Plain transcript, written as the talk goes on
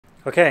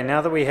Okay, now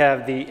that we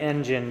have the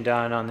engine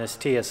done on this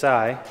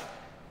TSI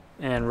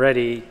and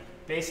ready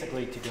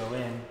basically to go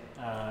in,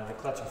 the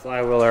clutch and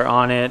flywheel are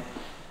on it,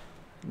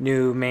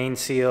 new main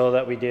seal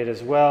that we did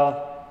as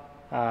well.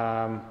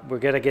 We're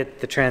gonna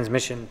get the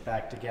transmission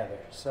back together.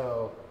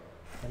 So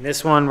in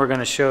this one, we're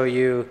gonna show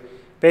you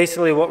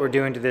basically what we're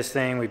doing to this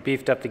thing. We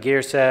beefed up the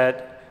gear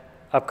set,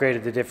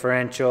 upgraded the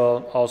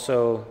differential,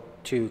 also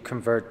to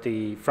convert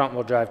the front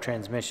wheel drive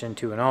transmission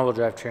to an all wheel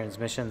drive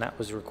transmission that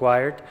was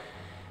required.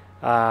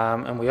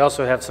 And we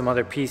also have some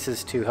other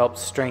pieces to help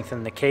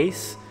strengthen the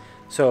case.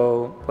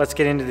 So let's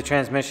get into the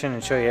transmission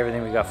and show you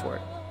everything we got for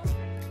it.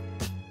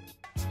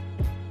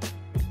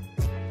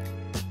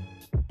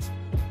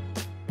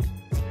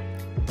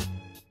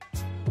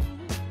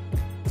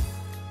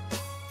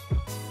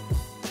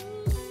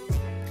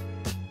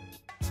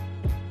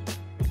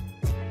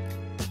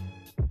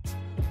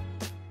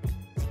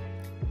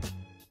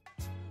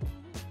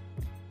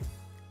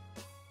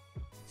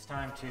 It's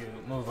time to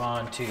move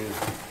on to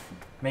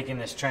making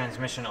this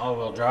transmission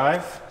all-wheel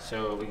drive.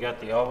 So we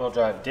got the all-wheel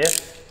drive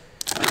diff,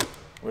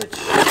 which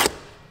is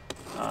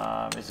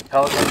a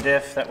Peloquins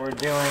diff that we're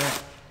doing.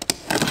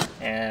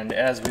 And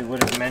as we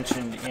would have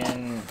mentioned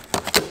in,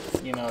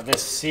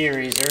 this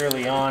series,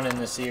 early on in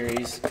the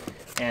series,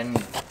 and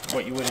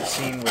what you would have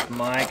seen with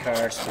my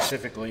car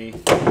specifically,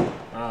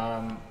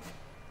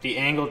 the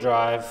angle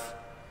drive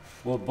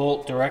will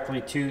bolt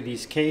directly to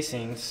these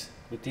casings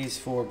with these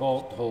 4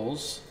 bolt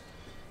holes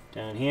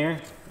down here,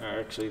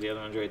 or actually the other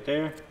one's right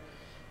there.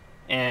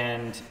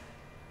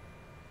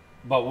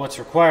 But what's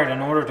required in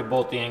order to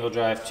bolt the angle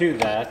drive to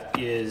that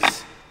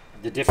is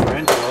the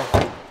differential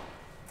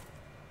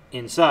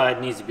inside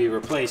needs to be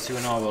replaced to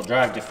an all-wheel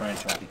drive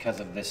differential because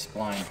of this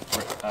spline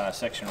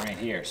section right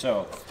here.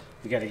 So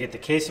we got to get the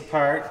case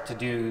apart to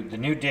do the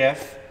new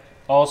diff.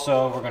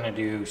 Also, we're going to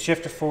do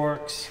shifter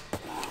forks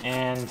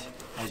and,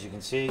 as you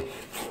can see,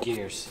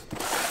 gears.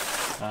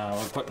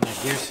 We're putting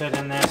a gear set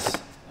in this.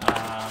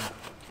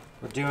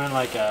 We're doing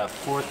like a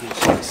 4 through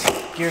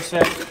 6 gear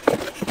set.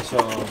 So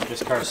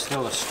this car is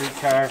still a street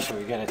car, so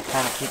we got to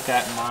kind of keep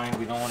that in mind.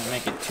 We don't want to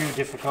make it too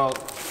difficult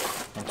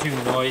and too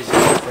noisy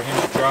for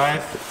him to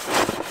drive.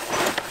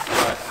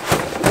 But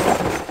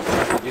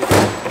to do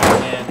this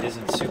beforehand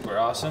isn't super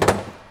awesome.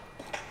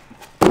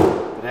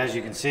 But as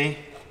you can see,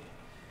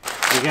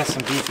 we got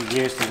some beefy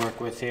gears to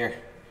work with here.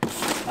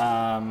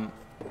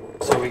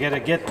 So we got to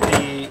get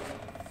the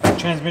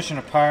transmission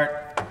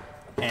apart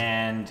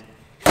and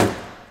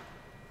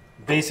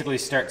basically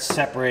start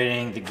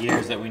separating the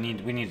gears that we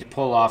need to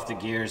pull off the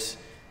gears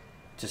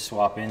to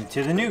swap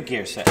into the new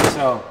gear set.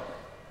 So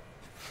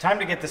time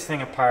to get this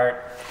thing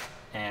apart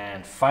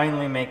and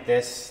finally make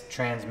this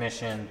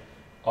transmission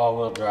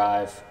all-wheel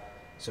drive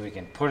so we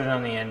can put it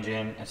on the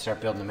engine and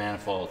start building the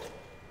manifold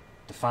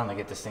to finally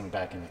get this thing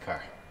back in the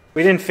car.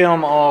 We didn't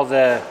film all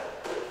the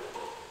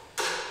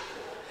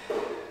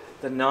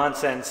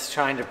nonsense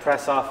trying to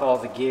press off all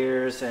the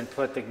gears and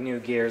put the new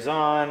gears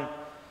on.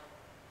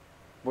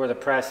 Where the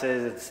press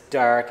is, it's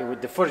dark.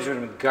 The footage would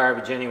have been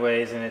garbage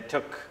anyways, and it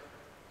took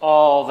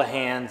all the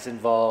hands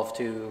involved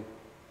to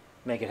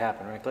make it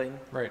happen, right, Clayton?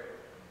 Right.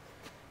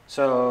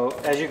 So,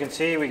 as you can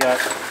see, we got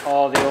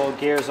all the old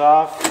gears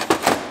off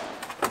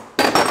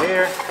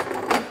here.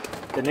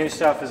 The new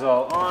stuff is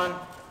all on.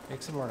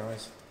 Make some more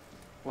noise.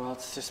 Well,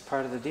 it's just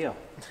part of the deal.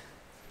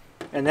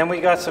 And then we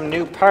got some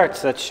new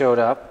parts that showed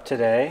up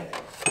today.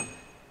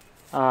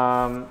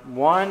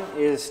 One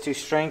is to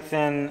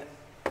strengthen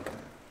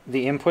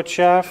the input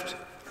shaft.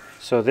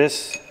 So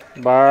this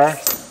bar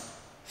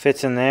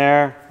fits in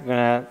there. I'm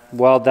gonna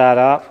weld that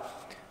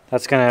up.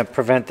 That's gonna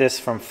prevent this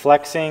from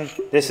flexing.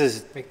 This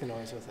is... Make the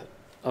noise with it.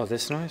 Oh,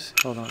 this noise?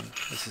 Hold on.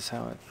 This is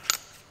how it...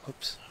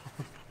 Oops.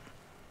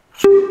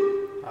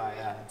 Oh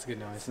yeah, that's a good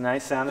noise. It's a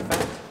nice sound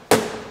effect.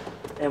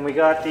 And we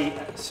got the...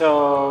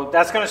 So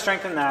that's gonna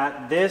strengthen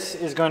that. This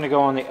is going to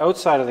go on the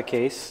outside of the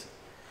case.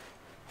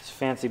 It's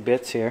fancy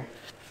bits here.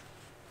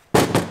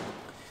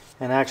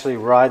 And actually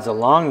rides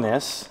along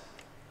this.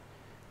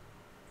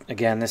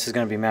 Again, this is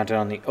going to be mounted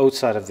on the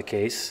outside of the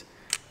case.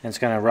 And it's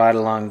going to ride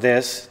along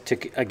this to,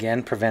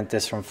 again, prevent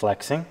this from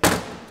flexing.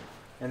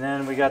 And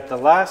then we got the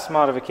last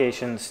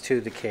modifications to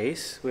the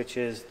case, which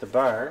is the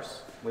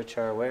bars, which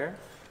are where?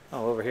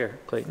 Oh, over here,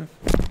 Clayton.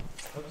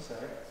 Oops,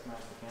 sorry,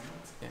 smashed the camera.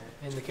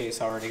 Yeah, in the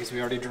case already, because we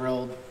already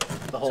drilled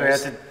the holes. So we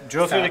had to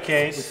drill through the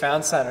case. We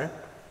found center,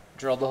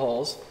 drilled the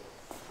holes.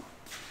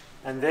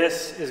 And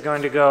this is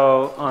going to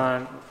go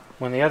on...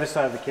 When the other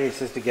side of the case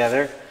is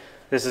together,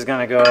 this is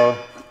going to go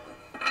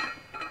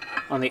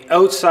on the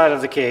outside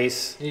of the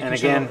case. And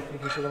again, you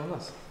can show them on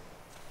this.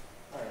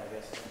 All right, I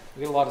guess.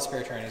 We get a lot of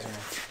spare trannies around.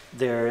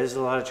 There is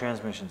a lot of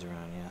transmissions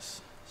around,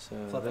 yes. So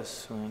Flip this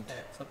swing. Yeah,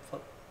 flip,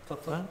 flip,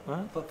 flip, flip.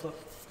 What? Flip, flip.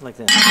 Like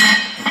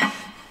that.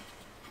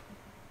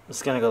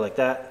 It's going to go like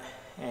that,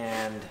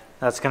 and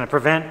that's going to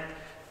prevent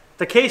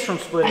the case from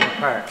splitting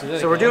apart.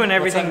 So we're doing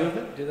everything.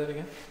 Do that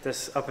again.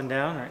 This up and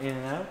down or in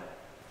and out.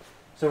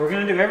 So we're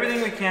going to do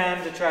everything we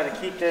can to try to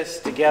keep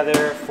this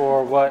together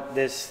for what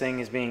this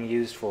thing is being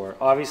used for.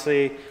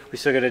 Obviously, we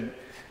still got to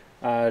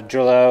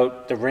drill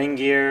out the ring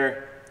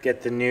gear,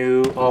 get the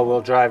new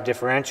all-wheel drive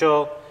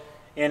differential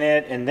in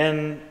it, and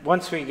then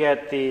once we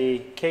get the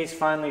case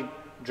finally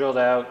drilled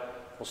out,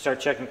 we'll start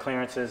checking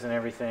clearances and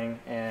everything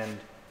and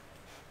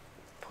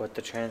put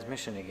the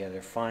transmission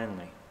together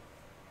finally.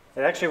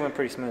 It actually went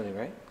pretty smoothly,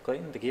 right,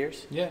 Clayton, the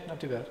gears? Yeah, not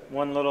too bad.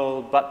 One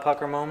little butt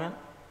pucker moment,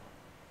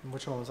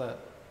 Which one was that?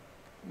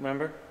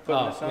 remember?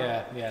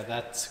 Yeah,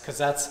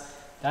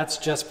 that's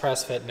just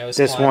press fit, no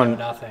This spline, one- no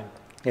nothing.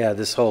 Yeah,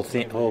 this whole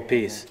whole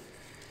piece.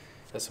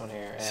 This one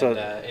here, and So-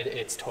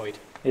 it's toyed.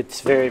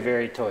 It's very,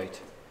 very tight.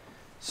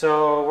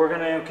 So we're going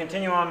to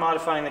continue on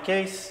modifying the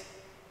case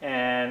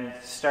and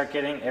start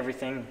getting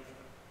everything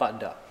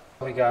buttoned up.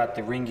 We got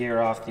the ring gear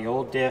off the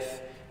old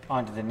diff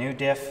onto the new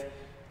diff.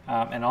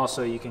 And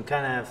also you can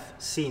kind of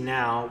see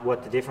now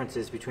what the difference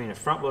is between a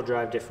front wheel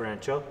drive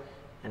differential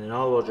and an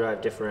all wheel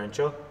drive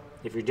differential.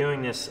 If you're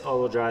doing this all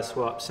wheel drive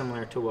swap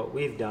similar to what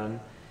we've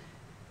done,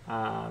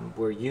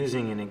 we're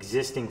using an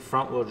existing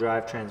front wheel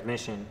drive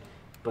transmission,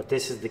 but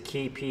this is the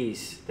key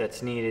piece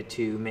that's needed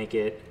to make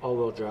it all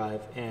wheel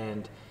drive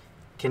and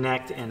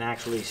connect and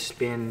actually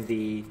spin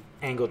the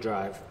angle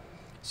drive.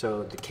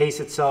 So the case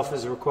itself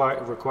is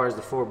requires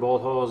the 4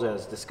 bolt holes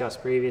as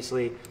discussed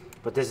previously,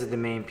 but this is the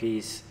main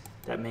piece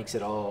that makes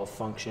it all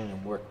function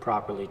and work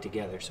properly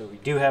together. So we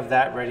do have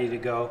that ready to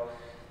go.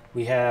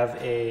 We have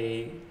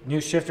a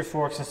new shifter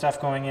forks and stuff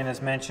going in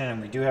as mentioned,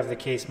 and we do have the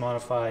case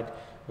modified,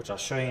 which I'll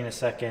show you in a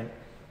second.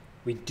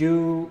 We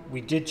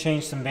did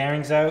change some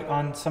bearings out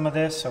on some of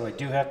this, so I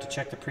do have to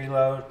check the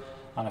preload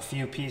on a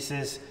few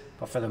pieces,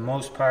 but for the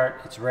most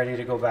part, it's ready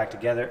to go back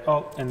together.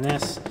 Oh, and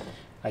this,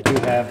 I do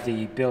have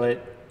the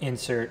billet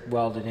insert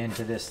welded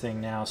into this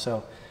thing now,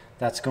 so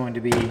that's going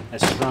to be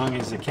as strong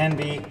as it can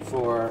be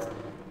for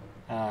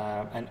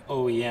an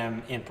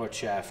OEM input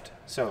shaft.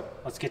 So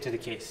let's get to the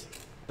case.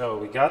 So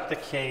we got the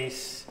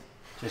case,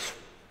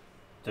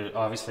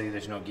 obviously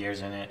there's no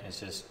gears in it, it's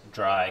just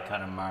dry,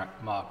 kind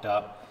of mocked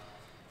up.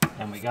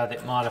 And we got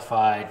it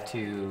modified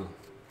to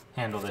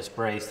handle this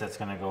brace that's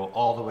going to go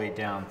all the way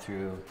down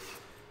through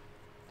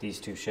these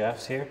 2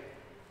 shafts here.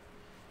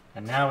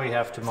 And now we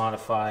have to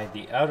modify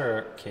the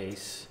outer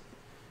case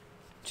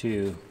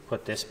to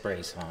put this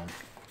brace on.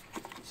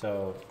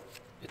 So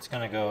it's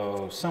going to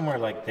go somewhere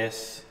like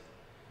this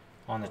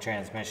on the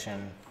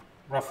transmission,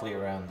 roughly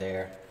around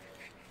there.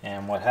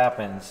 And what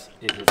happens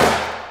is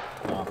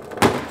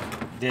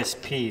this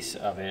piece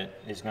of it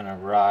is going to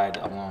ride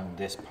along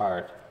this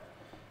part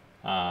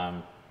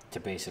to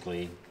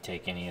basically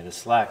take any of the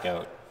slack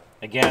out.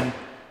 Again,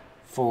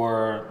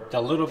 for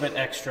the little bit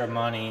extra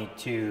money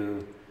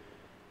to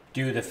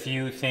do the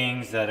few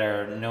things that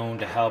are known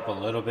to help a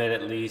little bit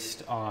at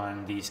least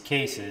on these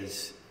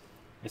cases,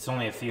 it's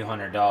only a few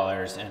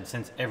 $100s, and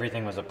since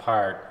everything was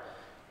apart,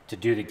 to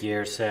do the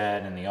gear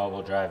set and the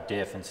all-wheel drive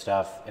diff and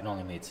stuff, it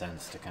only made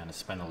sense to kind of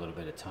spend a little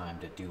bit of time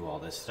to do all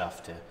this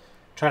stuff to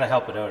try to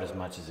help it out as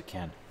much as it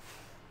can.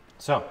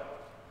 So,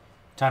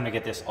 time to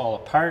get this all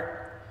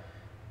apart.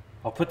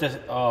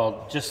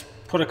 I'll just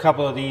put a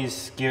couple of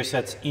these gear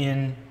sets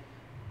in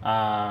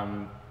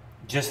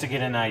just to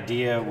get an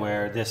idea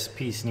where this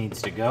piece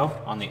needs to go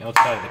on the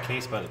outside of the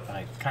case, but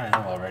I kind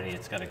of know already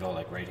it's got to go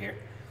like right here.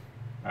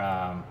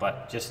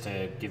 But just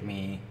to give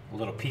me a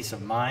little peace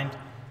of mind,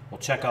 we'll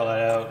check all that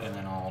out and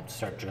then I'll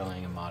start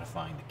drilling and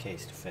modifying the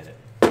case to fit it.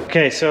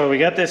 Okay, so we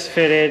got this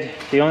fitted.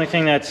 The only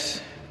thing that's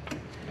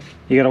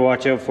you got to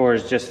watch out for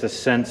is just the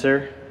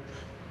sensor.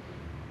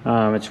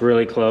 It's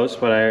really close,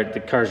 but the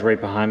car's right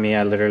behind me.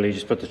 I literally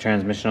just put the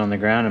transmission on the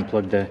ground and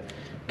plugged the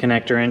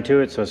connector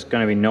into it, so it's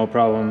going to be no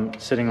problem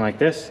sitting like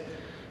this.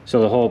 So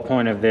the whole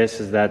point of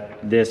this is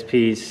that this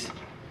piece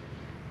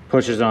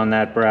pushes on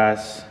that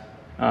brass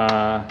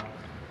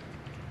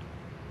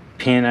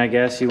pin, I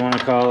guess you want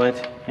to call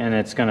it, and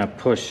it's going to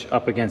push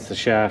up against the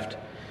shaft.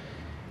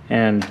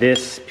 And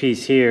this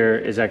piece here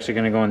is actually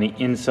going to go on the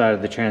inside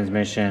of the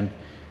transmission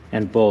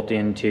and bolt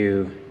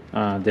into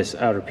this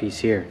outer piece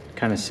here.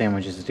 Kind of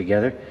sandwiches it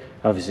together.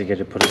 Obviously get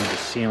to put a bunch of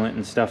sealant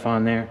and stuff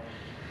on there.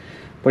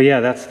 But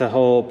yeah, that's the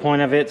whole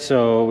point of it.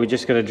 So we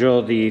just got to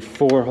drill the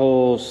 4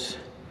 holes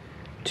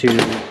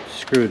to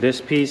screw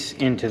this piece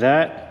into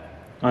that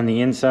on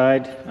the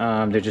inside.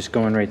 They're just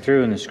going right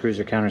through and the screws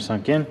are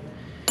countersunk in.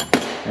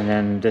 And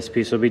then this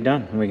piece will be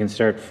done. And we can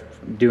start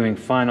doing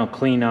final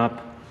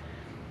cleanup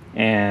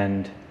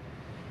and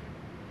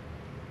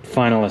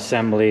final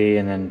assembly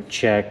and then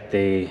check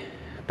the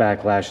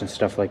backlash and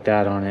stuff like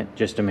that on it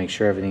just to make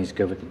sure everything's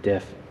good with the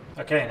diff.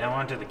 Okay, now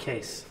onto the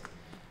case.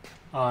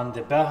 On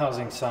the bell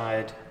housing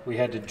side, we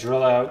had to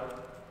drill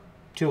out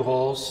 2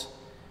 holes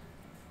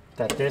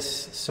that this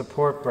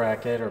support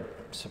bracket or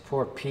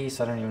support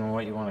piece, I don't even know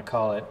what you want to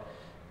call it,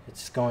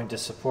 it's going to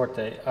support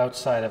the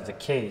outside of the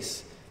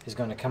case, is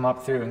going to come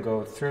up through and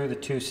go through the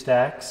 2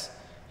 stacks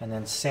and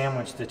then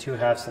sandwich the 2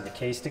 halves of the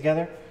case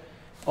together.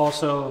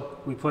 Also,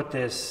 we put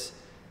this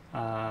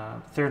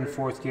 3rd and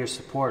 4th gear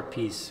support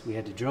piece. We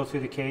had to drill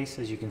through the case.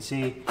 As you can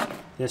see,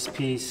 this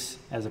piece,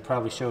 as I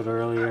probably showed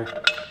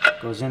earlier,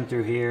 goes in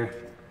through here.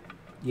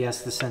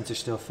 Yes, the sensor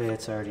still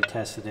fits. I already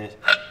tested it.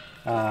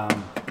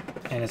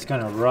 and it's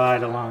going to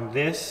ride along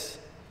this.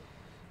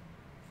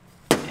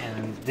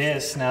 And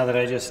this, now that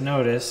I just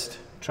noticed,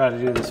 try to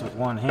do this with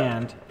one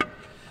hand,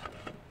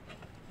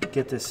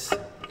 get this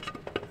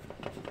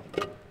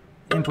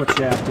input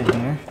shaft in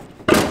here.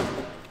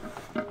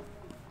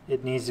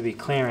 It needs to be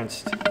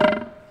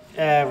clearanced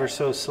ever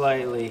so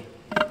slightly,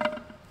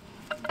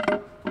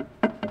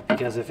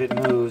 because if it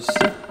moves,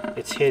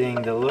 it's hitting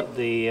the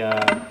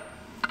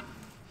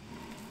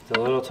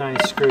little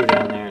tiny screw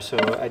down there. So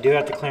I do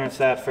have to clearance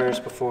that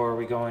first before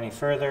we go any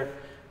further.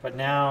 But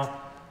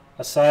now,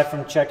 aside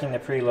from checking the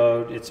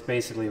preload, it's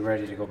basically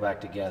ready to go back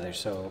together.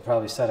 So we'll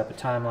probably set up a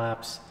time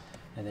lapse,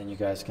 and then you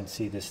guys can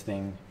see this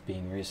thing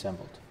being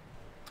reassembled.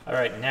 All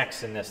right,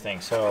 next in this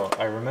thing. So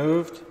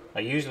I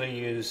usually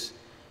use,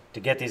 to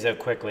get these out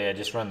quickly, I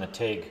just run the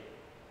TIG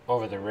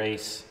over the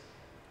race.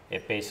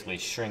 It basically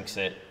shrinks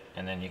it,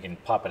 and then you can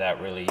pop it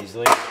out really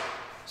easily.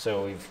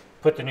 So we've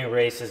put the new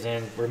races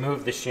in,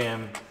 removed the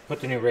shim, put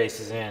the new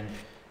races in,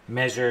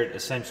 measured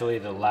essentially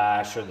the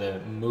lash or the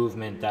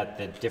movement that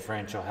the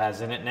differential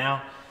has in it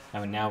now.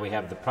 And now we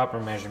have the proper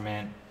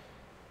measurement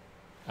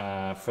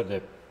for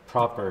the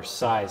proper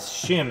size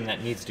shim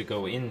that needs to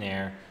go in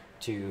there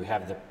to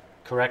have the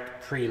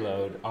correct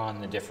preload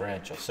on the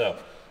differential. So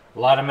a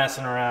lot of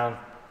messing around.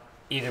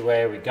 Either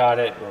way, we got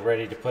it. We're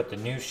ready to put the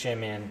new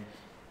shim in,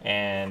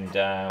 and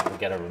we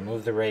got to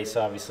remove the race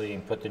obviously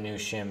and put the new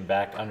shim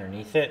back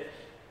underneath it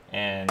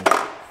and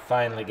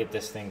finally get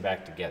this thing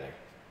back together.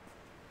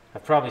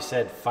 I've probably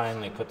said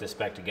finally put this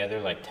back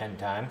together like 10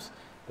 times,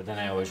 but then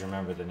I always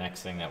remember the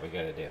next thing that we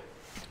got to do.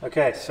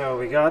 Okay, so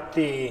we got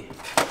the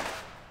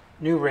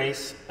new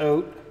race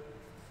out,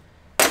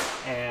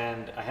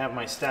 and I have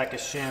my stack of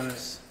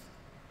shims,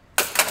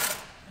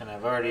 and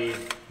I've already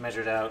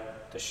measured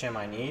out the shim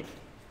I need.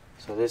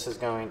 So this is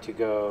going to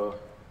go,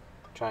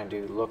 trying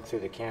to look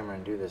through the camera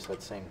and do this at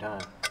the same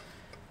time.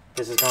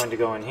 This is going to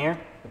go in here,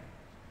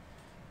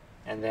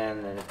 and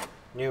then the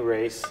new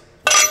race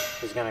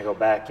is going to go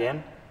back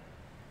in,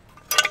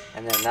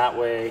 and then that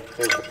way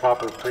there's the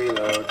proper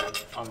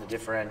preload on the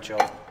differential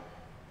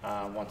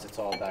once it's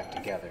all back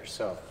together.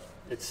 So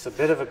it's a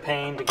bit of a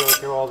pain to go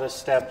through all these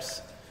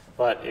steps,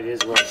 but it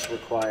is what's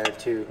required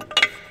to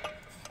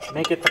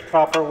make it the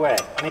proper way,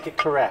 make it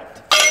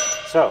correct.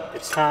 So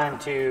it's time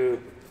to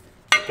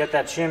get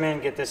that shim in,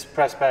 get this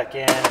pressed back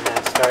in, and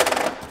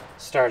then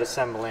start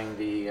assembling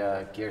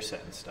the gear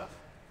set and stuff.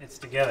 It's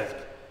together.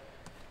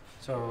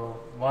 So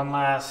one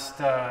last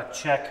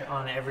check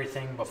on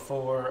everything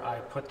before I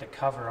put the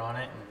cover on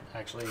it and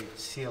actually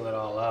seal it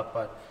all up.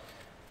 But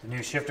the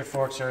new shifter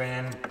forks are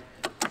in.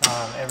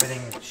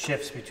 Everything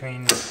shifts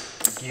between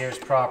gears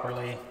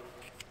properly.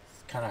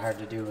 It's kind of hard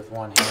to do with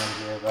one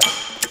hand here,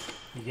 but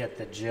you get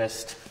the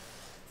gist.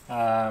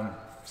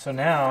 So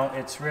now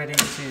it's ready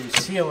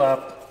to seal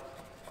up,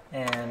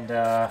 and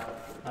I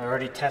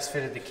already test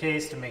fitted the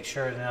case to make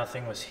sure that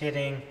nothing was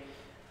hitting.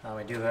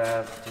 We do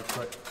have to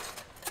put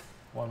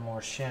one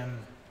more shim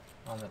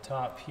on the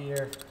top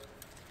here,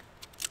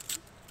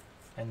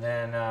 and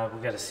then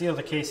we got to seal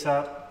the case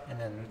up, and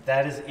then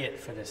that is it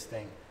for this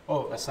thing.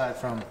 Oh, aside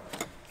from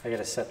I got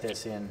to set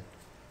this in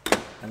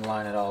and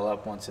line it all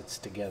up once it's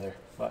together.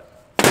 But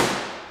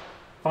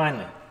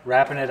finally,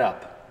 wrapping it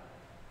up.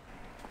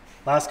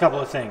 Last couple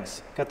of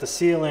things. Got the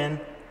seal in,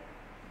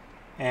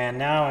 and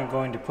now I'm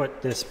going to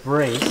put this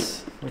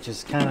brace, which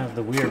is kind of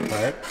the weird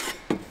part,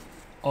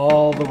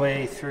 all the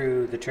way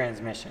through the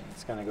transmission.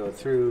 It's going to go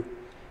through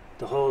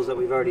the holes that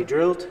we've already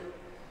drilled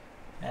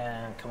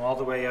and come all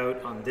the way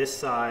out on this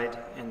side,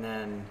 and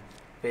then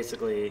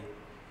basically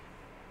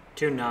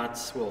 2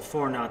 nuts, well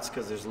 4 nuts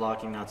because there's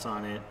locking nuts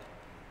on it,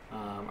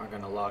 are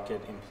going to lock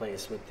it in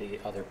place with the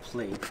other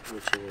plate,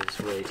 which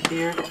is right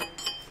here. So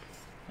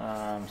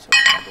it's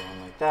going to go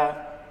on like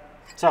that.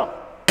 So,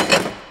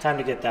 time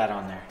to get that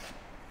on there.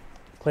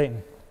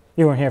 Clayton,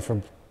 you weren't here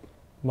for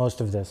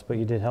most of this, but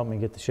you did help me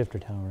get the shifter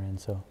tower in,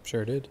 so.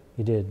 Sure did.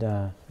 You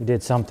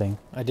did something.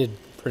 I did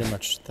pretty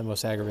much the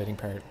most aggravating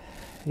part.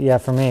 Yeah,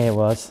 for me it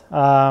was.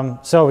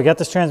 So we got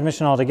this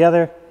transmission all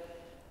together.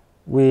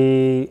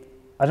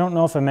 I don't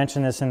know if I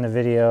mentioned this in the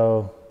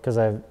video, because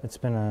it's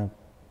been a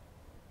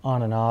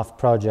on and off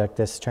project,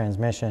 this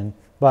transmission,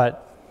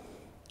 but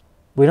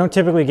we don't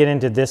typically get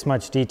into this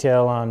much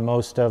detail on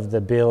most of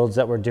the builds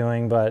that we're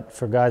doing, but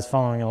for guys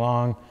following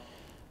along,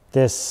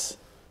 this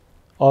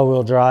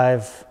all-wheel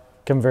drive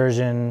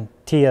conversion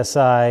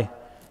TSI,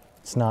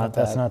 that's not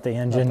the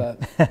engine.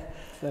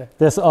 Not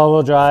this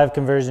all-wheel drive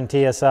conversion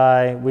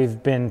TSI,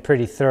 we've been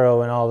pretty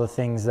thorough in all the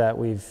things that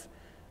we've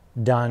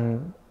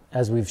done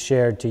as we've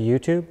shared to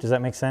YouTube. Does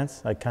that make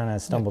sense? I kind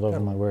of stumbled over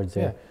my words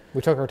there. Yeah.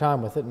 We took our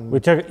time with it. And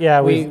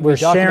we're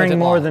sharing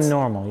more than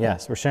normal.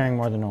 Yes, we're sharing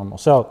more than normal.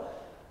 So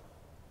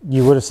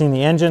you would have seen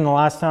the engine the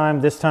last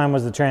time. This time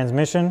was the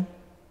transmission.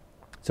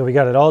 So we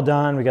got it all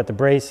done. We got the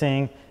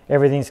bracing.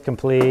 Everything's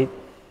complete.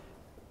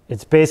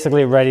 It's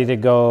basically ready to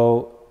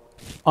go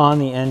on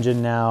the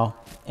engine now,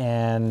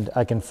 and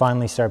I can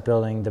finally start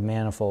building the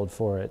manifold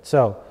for it.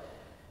 So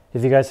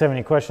if you guys have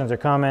any questions or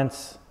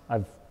comments,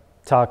 I've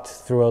talked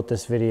throughout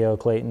this video,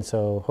 Clayton,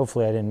 so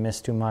hopefully I didn't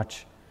miss too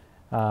much.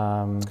 It's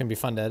going to be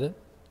fun to edit.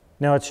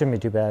 No, it shouldn't be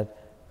too bad.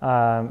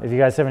 If you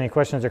guys have any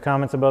questions or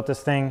comments about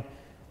this thing,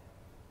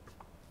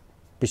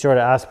 be sure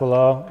to ask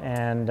below.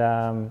 And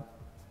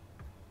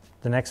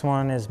the next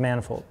one is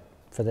manifold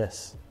for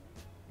this.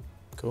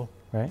 Cool.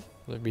 Right?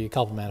 There'll be a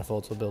couple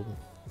manifolds we'll build.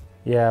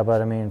 Yeah,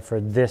 but I mean, for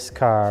this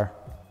car,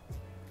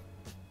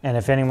 and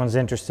if anyone's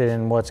interested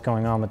in what's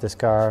going on with this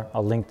car,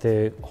 I'll link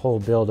the whole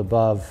build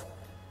above.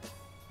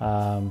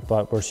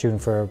 But we're shooting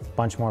for a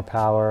bunch more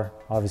power.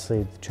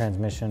 Obviously, the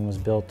transmission was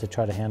built to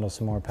try to handle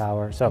some more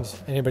power. So,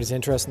 if anybody's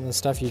interested in this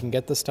stuff, you can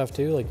get this stuff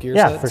too, like gear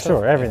yeah, set for stuff?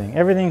 sure. Everything.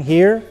 Everything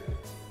here,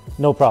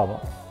 no problem.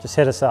 Just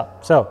hit us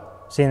up. So,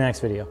 see you in the next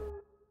video.